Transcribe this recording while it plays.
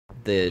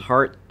The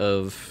heart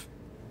of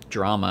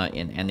drama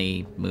in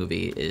any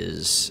movie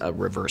is a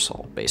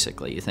reversal,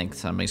 basically. You think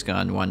somebody's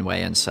gone one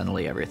way and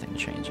suddenly everything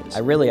changes.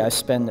 I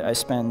spend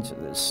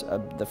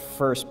the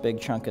first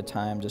big chunk of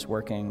time just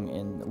working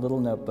in little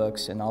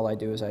notebooks, and all I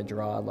do is I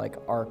draw like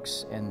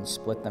arcs and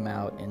split them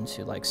out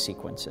into like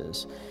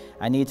sequences.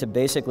 I need to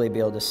basically be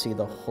able to see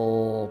the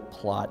whole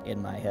plot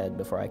in my head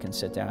before I can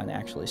sit down and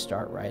actually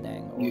start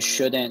writing. You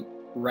shouldn't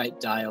write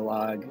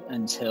dialogue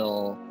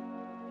until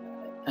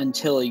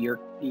your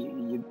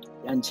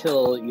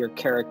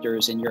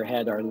characters in your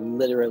head are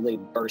literally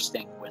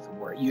bursting with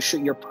words.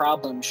 Your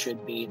problem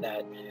should be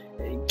that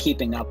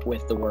keeping up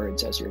with the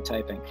words as you're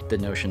typing. The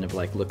notion of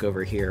like, look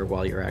over here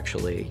while you're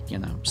actually,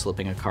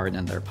 slipping a card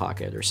in their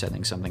pocket or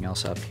setting something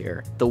else up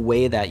here. The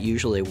way that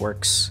usually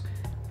works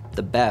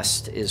the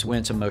best is when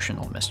it's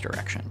emotional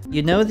misdirection.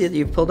 You know that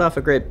you've pulled off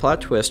a great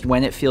plot twist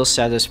when it feels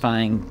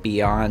satisfying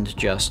beyond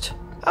just,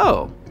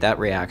 oh, that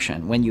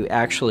reaction. When you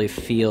actually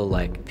feel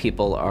like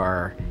people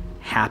are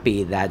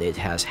happy that it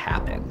has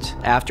happened.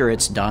 After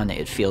it's done,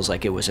 it feels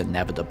like it was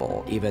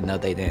inevitable, even though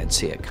they didn't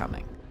see it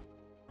coming.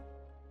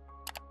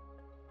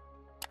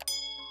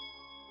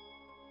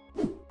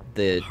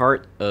 The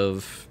heart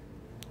of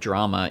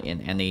drama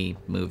in any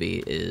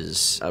movie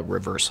is a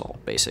reversal,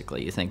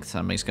 basically. You think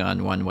somebody's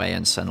gone one way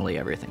and suddenly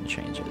everything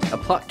changes. A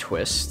plot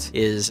twist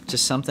is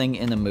just something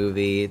in a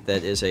movie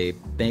that is a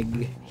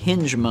big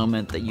hinge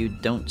moment that you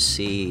don't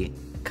see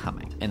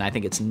coming. And I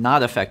think it's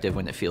not effective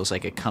when it feels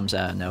like it comes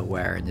out of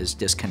nowhere and is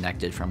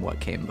disconnected from what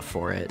came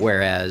before it.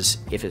 Whereas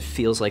if it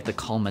feels like the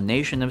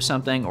culmination of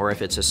something, or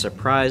if it's a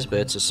surprise, but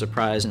it's a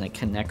surprise and it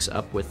connects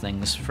up with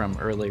things from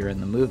earlier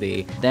in the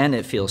movie, then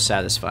it feels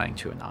satisfying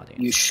to an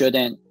audience. You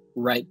shouldn't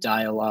write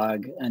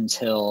dialogue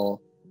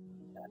until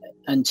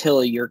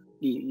your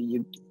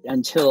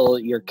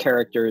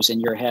characters in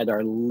your head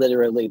are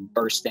literally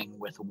bursting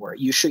with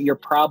words. Your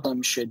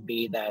problem should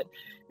be that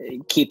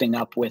keeping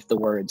up with the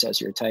words as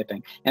you're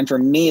typing. And for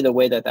me, the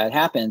way that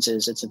happens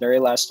is it's the very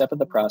last step of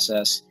the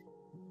process.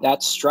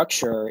 That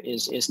structure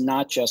is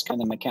not just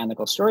kind of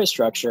mechanical story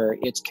structure,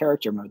 it's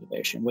character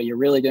motivation. What you're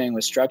really doing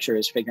with structure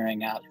is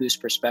figuring out whose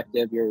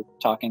perspective you're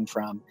talking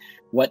from,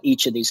 what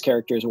each of these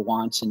characters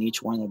wants in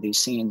each one of these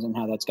scenes, and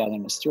how that's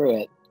guiding us through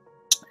it.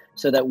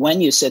 So that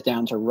when you sit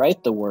down to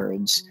write the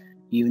words,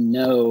 you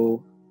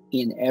know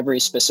in every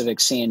specific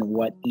scene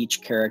what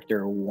each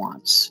character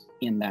wants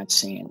in that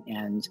scene.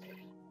 And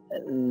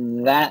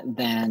that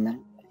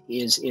then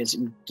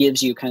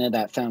gives you kind of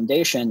that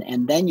foundation,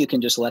 and then you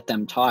can just let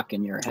them talk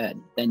in your head.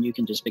 Then you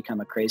can just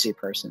become a crazy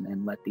person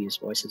and let these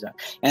voices out.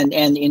 And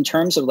in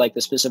terms of like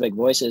the specific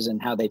voices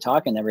and how they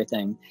talk and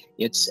everything,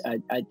 it's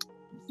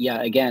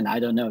again, I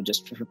don't know,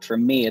 just for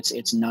me,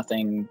 it's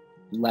nothing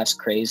less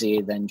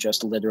crazy than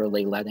just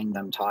literally letting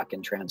them talk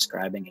and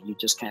transcribing it. You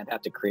just kind of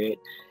have to create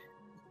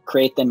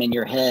them in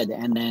your head,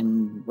 and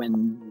then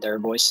when their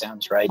voice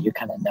sounds right, you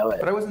kind of know it.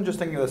 But I wasn't just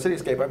thinking of the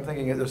cityscape, I'm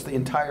thinking it's the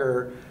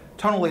entire,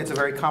 tonally it's a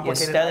very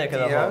complicated aesthetic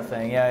idea, of the whole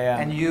thing, yeah.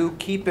 And you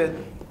keep it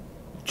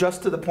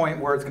just to the point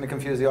where it's going to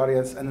confuse the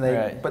audience, and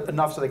but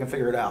enough so they can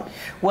figure it out.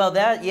 Well,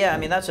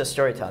 that's just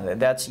storytelling.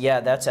 That's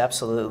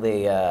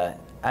absolutely,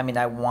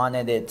 I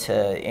wanted it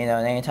to,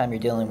 anytime you're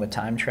dealing with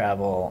time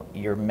travel,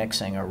 you're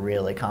mixing a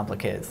really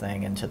complicated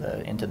thing into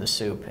the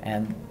soup,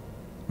 and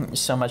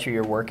so much of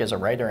your work as a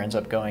writer ends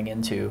up going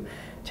into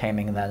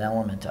taming that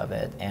element of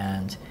it.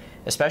 And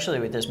especially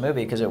with this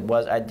movie, because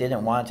I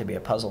didn't want it to be a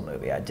puzzle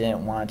movie. I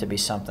didn't want it to be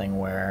something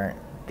where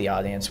the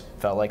audience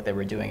felt like they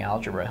were doing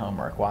algebra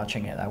homework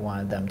watching it. I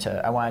wanted it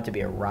to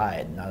be a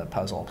ride, not a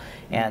puzzle.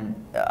 And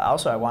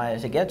also I wanted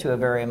it to get to a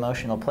very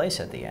emotional place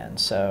at the end.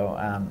 So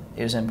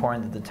it was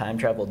important that the time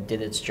travel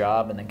did its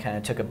job and then kind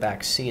of took a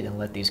back seat and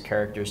let these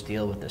characters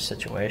deal with the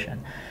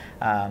situation.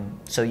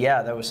 So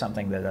yeah, that was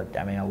something that,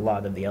 a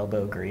lot of the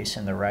elbow grease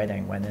in the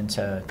writing went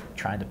into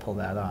trying to pull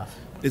that off.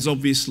 There's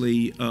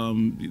obviously,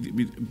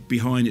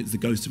 behind it, the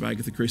ghost of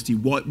Agatha Christie.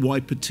 Why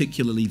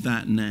particularly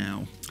that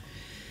now?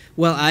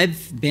 Well,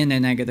 I've been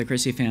an Agatha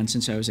Christie fan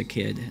since I was a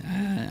kid.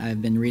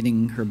 I've been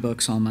reading her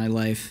books all my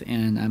life,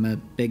 and I'm a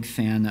big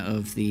fan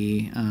of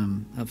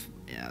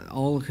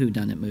all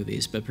whodunit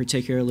movies, but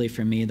particularly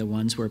for me, the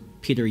ones where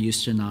Peter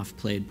Ustinov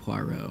played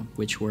Poirot,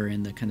 which were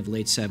in the kind of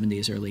late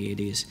 70s, early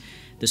 80s.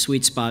 The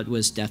sweet spot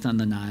was Death on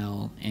the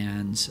Nile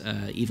and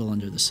Evil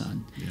Under the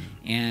Sun. Yeah.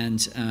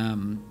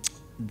 And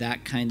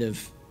that kind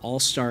of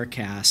all-star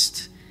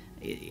cast,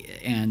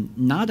 and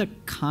not a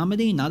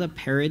comedy, not a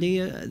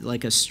parody,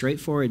 like a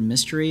straightforward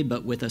mystery,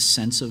 but with a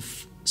sense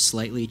of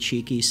slightly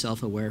cheeky,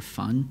 self-aware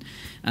fun.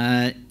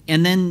 And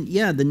then,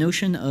 the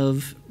notion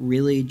of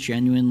really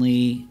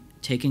genuinely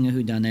taking a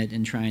whodunit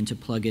and trying to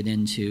plug it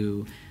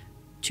into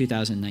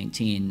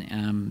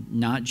 2019,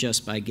 not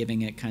just by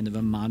giving it kind of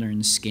a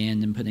modern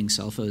skin and putting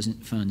cell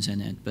phones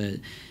in it, but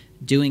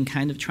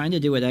trying to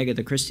do what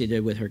Agatha Christie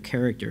did with her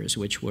characters,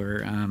 which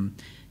were,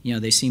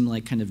 they seem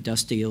like kind of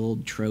dusty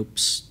old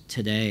tropes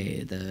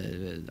today.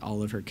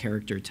 All of her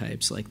character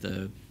types, like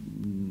the,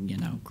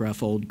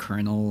 gruff old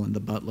colonel and the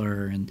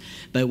butler,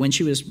 but when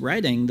she was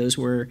writing,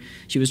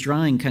 she was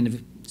drawing kind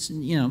of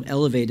you know,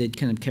 elevated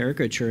kind of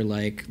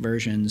caricature-like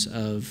versions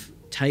of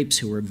types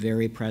who were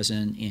very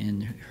present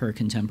in her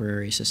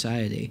contemporary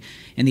society.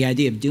 And the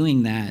idea of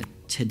doing that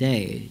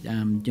today,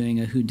 doing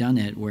a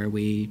whodunit where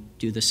we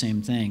do the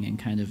same thing and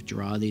kind of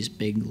draw these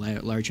big,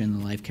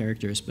 larger-than-life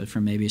characters, but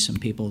from maybe some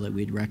people that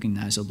we'd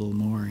recognize a little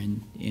more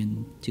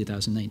in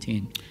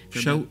 2019,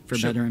 for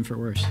better and for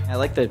worse. I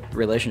like the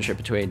relationship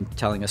between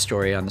telling a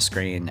story on the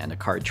screen and a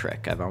card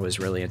trick. I'm always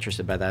really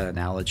interested by that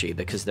analogy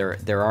because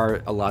there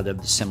are a lot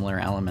of similar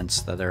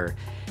elements that are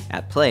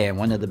at play, and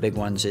one of the big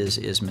ones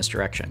is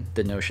misdirection.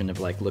 The notion of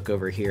like, look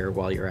over here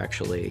while you're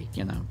actually,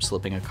 you know,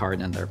 slipping a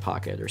card in their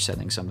pocket or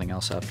setting something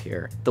else up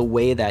here. The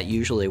way that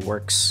usually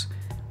works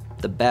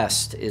the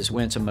best is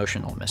when it's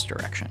emotional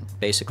misdirection.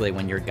 Basically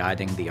when you're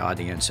guiding the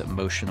audience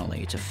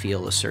emotionally to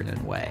feel a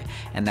certain way,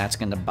 and that's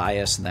going to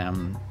bias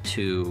them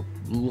to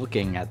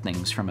looking at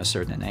things from a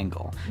certain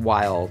angle,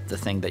 while the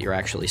thing that you're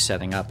actually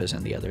setting up is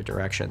in the other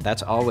direction.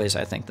 That's always,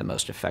 I think, the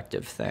most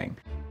effective thing.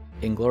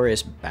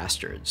 Inglourious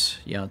Basterds,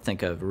 you don't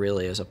think of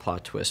really as a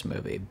plot twist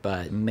movie,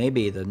 but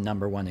maybe the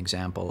 #1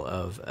 example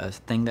of a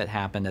thing that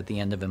happened at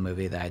the end of a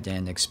movie that I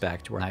didn't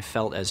expect, where I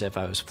felt as if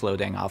I was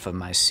floating off of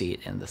my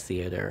seat in the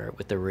theater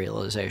with the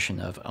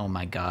realization of, oh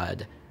my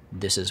God,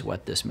 this is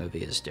what this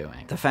movie is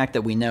doing. The fact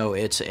that we know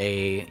it's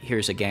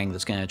here's a gang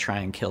that's going to try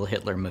and kill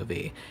Hitler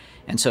movie.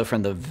 And so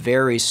from the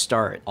very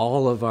start,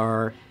 all of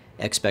our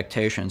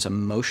expectations,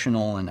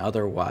 emotional and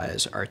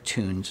otherwise, are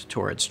tuned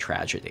towards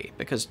tragedy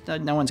because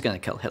no one's going to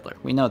kill Hitler.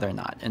 We know they're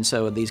not. And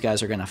so these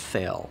guys are going to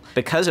fail.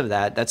 Because of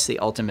that, that's the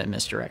ultimate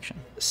misdirection.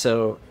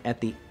 So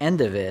at the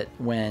end of it,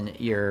 when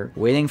you're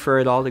waiting for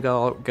it all to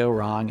go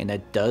wrong, and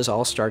it does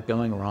all start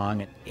going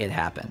wrong, it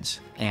happens.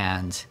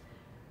 And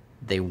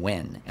they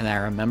win. And I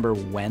remember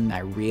when I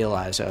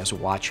realized I was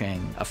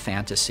watching a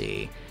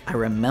fantasy, I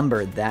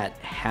remember that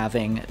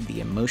having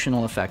the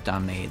emotional effect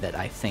on me that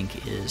I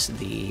think is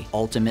the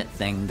ultimate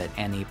thing that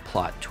any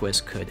plot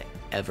twist could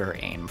ever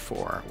aim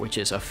for, which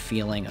is a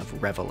feeling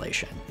of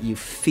revelation. You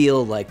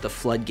feel like the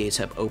floodgates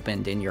have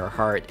opened in your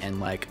heart and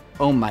like,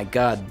 oh my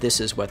God, this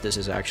is what this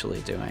is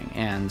actually doing.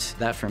 And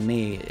that for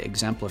me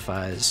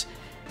exemplifies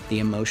the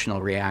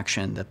emotional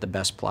reaction that the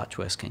best plot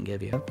twist can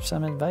give you.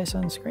 Some advice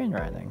on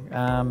screenwriting.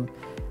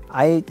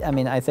 I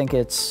mean, I think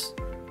it's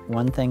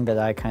one thing that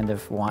I kind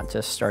of want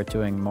to start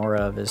doing more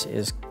of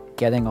is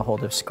getting a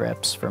hold of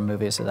scripts for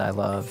movies that I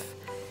love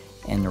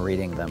and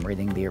reading them,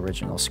 reading the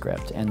original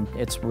script. And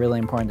it's really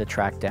important to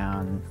track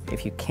down,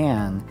 if you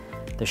can,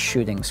 the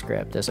shooting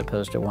script as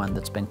opposed to one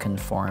that's been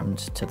conformed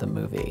to the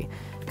movie,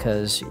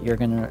 because you're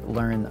going to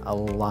learn a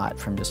lot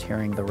from just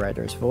hearing the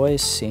writer's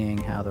voice, seeing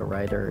how the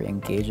writer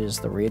engages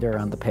the reader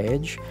on the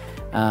page,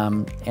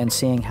 and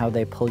seeing how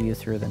they pull you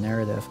through the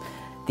narrative.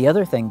 The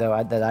other thing,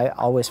 though, that I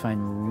always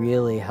find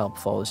really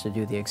helpful is to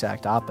do the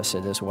exact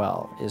opposite as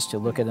well, is to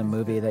look at a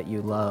movie that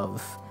you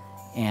love,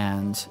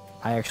 and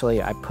I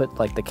put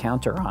like the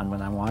counter on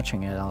when I'm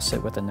watching it. I'll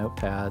sit with a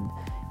notepad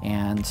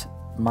and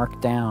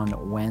mark down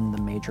when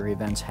the major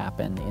events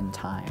happen in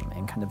time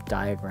and kind of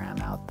diagram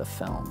out the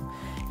film.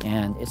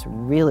 And it's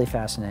really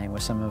fascinating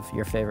with some of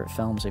your favorite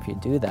films. If you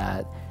do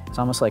that, it's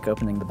almost like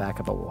opening the back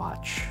of a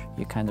watch.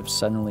 You kind of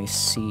suddenly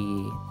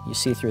see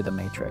through the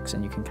matrix,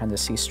 and you can kind of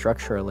see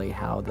structurally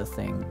how the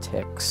thing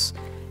ticks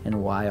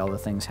and why all the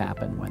things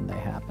happen when they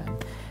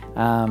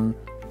happen.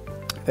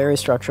 Very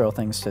structural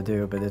things to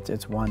do, but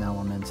it's one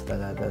element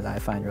that I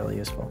find really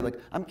useful. Like,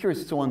 I'm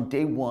curious, so on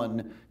day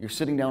one, you're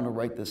sitting down to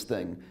write this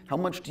thing. How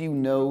much do you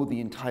know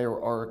the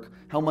entire arc?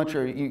 How much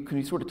can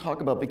you sort of talk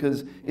about,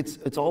 because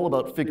it's all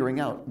about figuring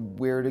out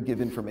where to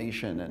give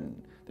information,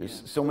 and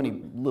there's so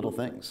many little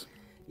things.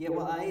 Yeah,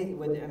 well,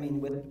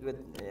 with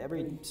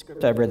every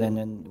script I've written,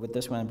 and with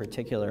this one in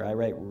particular, I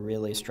write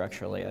really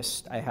structurally.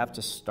 I have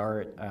to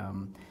start.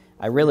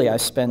 I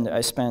spend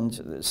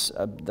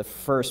the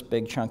first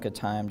big chunk of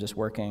time just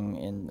working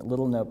in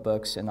little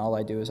notebooks, and all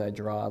I do is I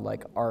draw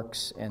like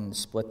arcs and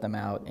split them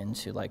out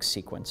into like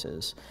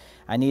sequences.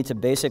 I need to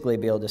basically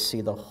be able to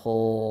see the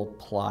whole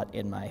plot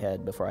in my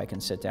head before I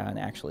can sit down and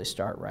actually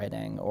start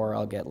writing, or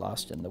I'll get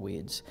lost in the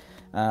weeds.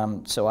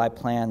 So I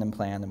plan and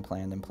plan and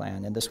plan and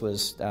plan, and this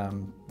was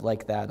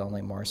like that,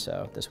 only more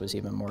so. This was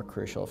even more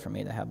crucial for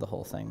me to have the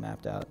whole thing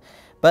mapped out.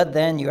 But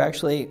then you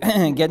actually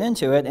get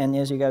into it, and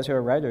as you guys who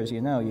are writers, you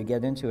know, you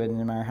get into it, and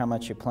no matter how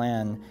much you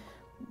plan,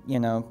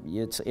 you know,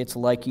 it's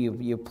like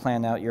you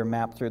plan out your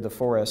map through the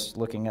forest,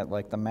 looking at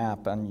like the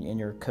map in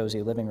your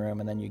cozy living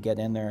room, and then you get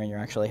in there and you're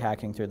actually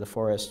hacking through the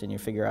forest, and you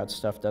figure out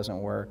stuff doesn't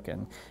work,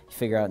 and you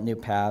figure out new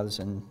paths,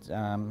 and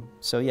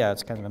so yeah,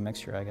 it's kind of a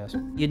mixture, I guess.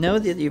 You know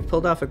that you've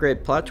pulled off a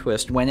great plot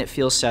twist when it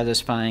feels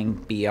satisfying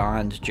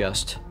beyond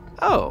just,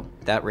 oh,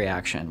 that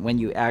reaction, when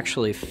you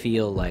actually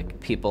feel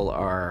like people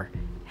are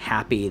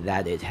happy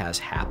that it has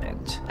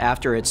happened.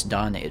 After it's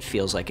done, it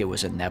feels like it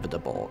was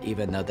inevitable,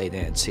 even though they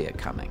didn't see it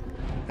coming.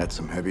 That's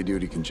some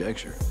heavy-duty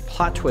conjecture.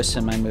 Plot twists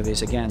in my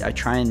movies, again, I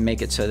try and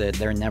make it so that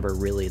they're never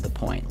really the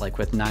point. Like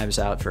with Knives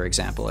Out, for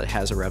example, it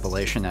has a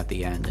revelation at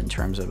the end in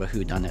terms of a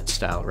whodunit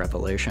style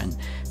revelation.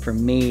 For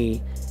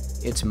me,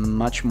 It's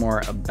much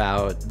more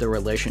about the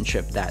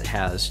relationship that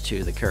has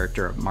to the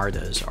character of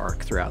Marta's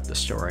arc throughout the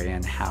story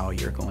and how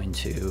you're going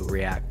to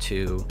react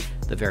to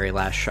the very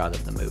last shot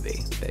of the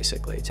movie,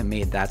 basically. To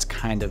me, that's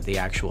kind of the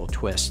actual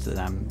twist that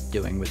I'm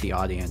doing with the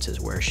audience, is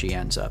where she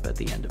ends up at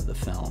the end of the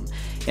film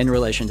in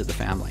relation to the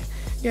family.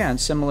 Yeah, and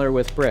similar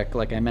with Brick,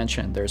 like I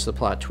mentioned, there's the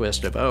plot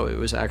twist of, oh, it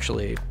was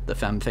actually the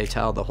femme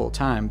fatale the whole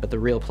time, but the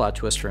real plot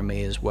twist for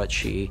me is what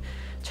she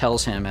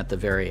tells him at the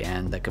very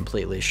end that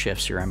completely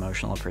shifts your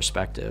emotional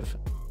perspective.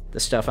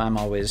 The stuff I'm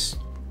always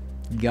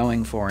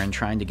going for and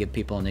trying to give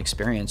people an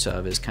experience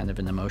of is kind of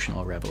an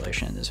emotional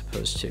revelation as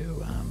opposed to,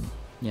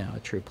 you know, a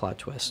true plot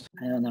twist.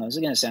 I don't know. This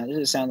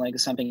is sound like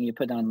something you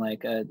put on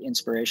like an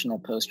inspirational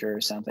poster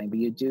or something, but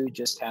you do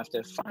just have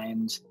to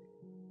find,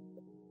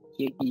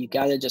 you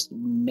gotta just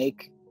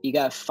you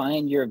gotta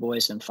find your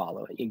voice and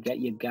follow it.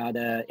 You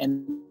gotta,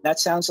 and that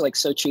sounds like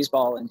so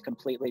cheeseball and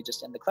completely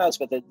just in the clouds,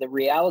 but the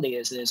reality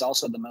is it is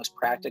also the most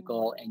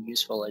practical and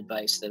useful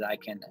advice that I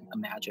can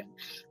imagine,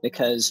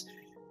 because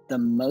the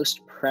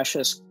most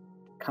precious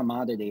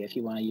commodity, if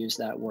you want to use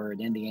that word,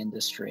 in the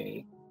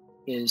industry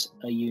is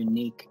a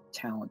unique,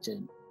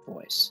 talented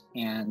voice.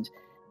 And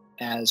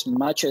as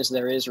much as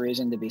there is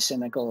reason to be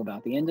cynical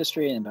about the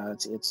industry and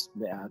about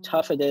how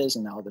tough it is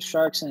and all the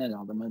sharks in it,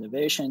 all the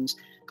motivations,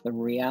 the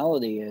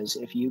reality is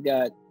if you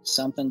got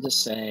something to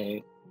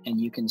say and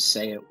you can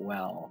say it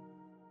well,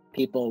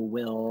 people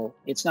will,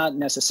 it's not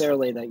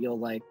necessarily that you'll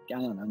like,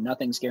 I don't know,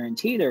 nothing's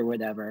guaranteed or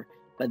whatever,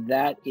 but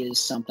that is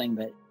something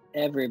that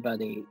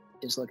everybody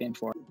is looking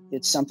for.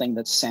 It's something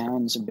that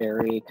sounds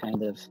very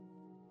kind of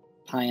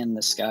pie in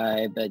the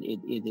sky, but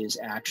it is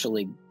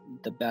actually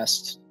the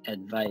best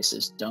advice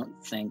is don't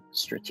think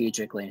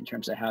strategically in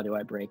terms of how do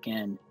I break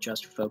in,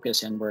 just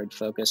focus inward,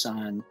 focus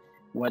on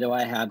what do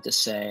I have to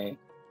say,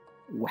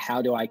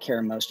 how do I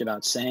care most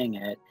about saying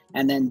it,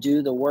 and then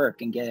do the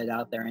work and get it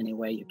out there any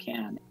way you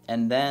can.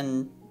 And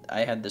then I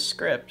had the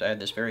script, I had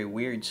this very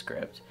weird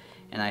script,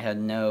 and I had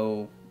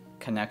no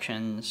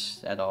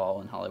connections at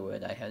all in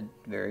Hollywood. I had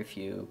very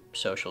few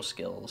social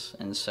skills,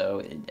 and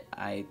so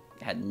I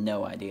had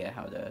no idea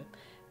how to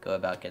go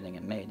about getting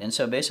it made. And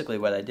so basically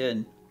what I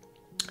did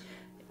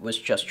was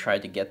just try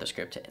to get the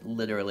script to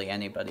literally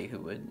anybody who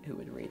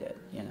would read it,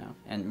 you know.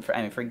 And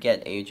I mean,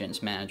 forget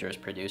agents, managers,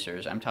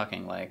 producers. I'm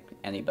talking like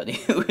anybody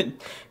who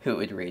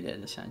would read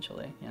it,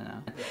 essentially, you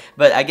know.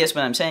 But I guess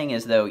what I'm saying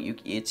is, though, you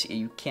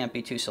can't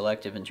be too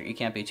selective and you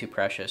can't be too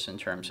precious in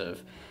terms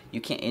of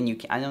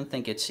I don't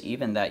think it's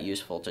even that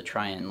useful to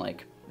try and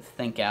like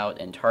think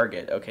out and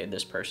target, okay,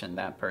 this person,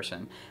 that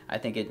person. I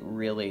think it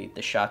really,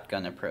 the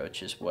shotgun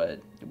approach is what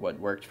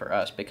worked for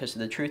us, because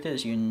the truth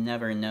is you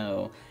never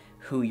know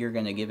who you're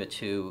going to give it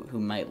to,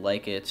 who might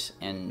like it,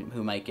 and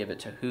who might give it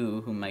to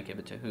who might give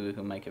it to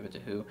who might give it to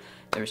who.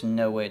 There's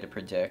no way to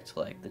predict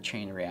like the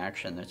chain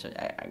reaction that's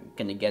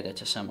going to get it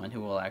to someone who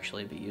will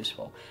actually be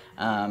useful.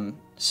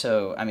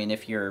 So, I mean,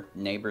 if your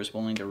neighbor's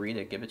willing to read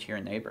it, give it to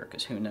your neighbor,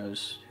 because who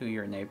knows who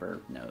your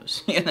neighbor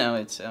knows, you know,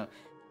 it's so...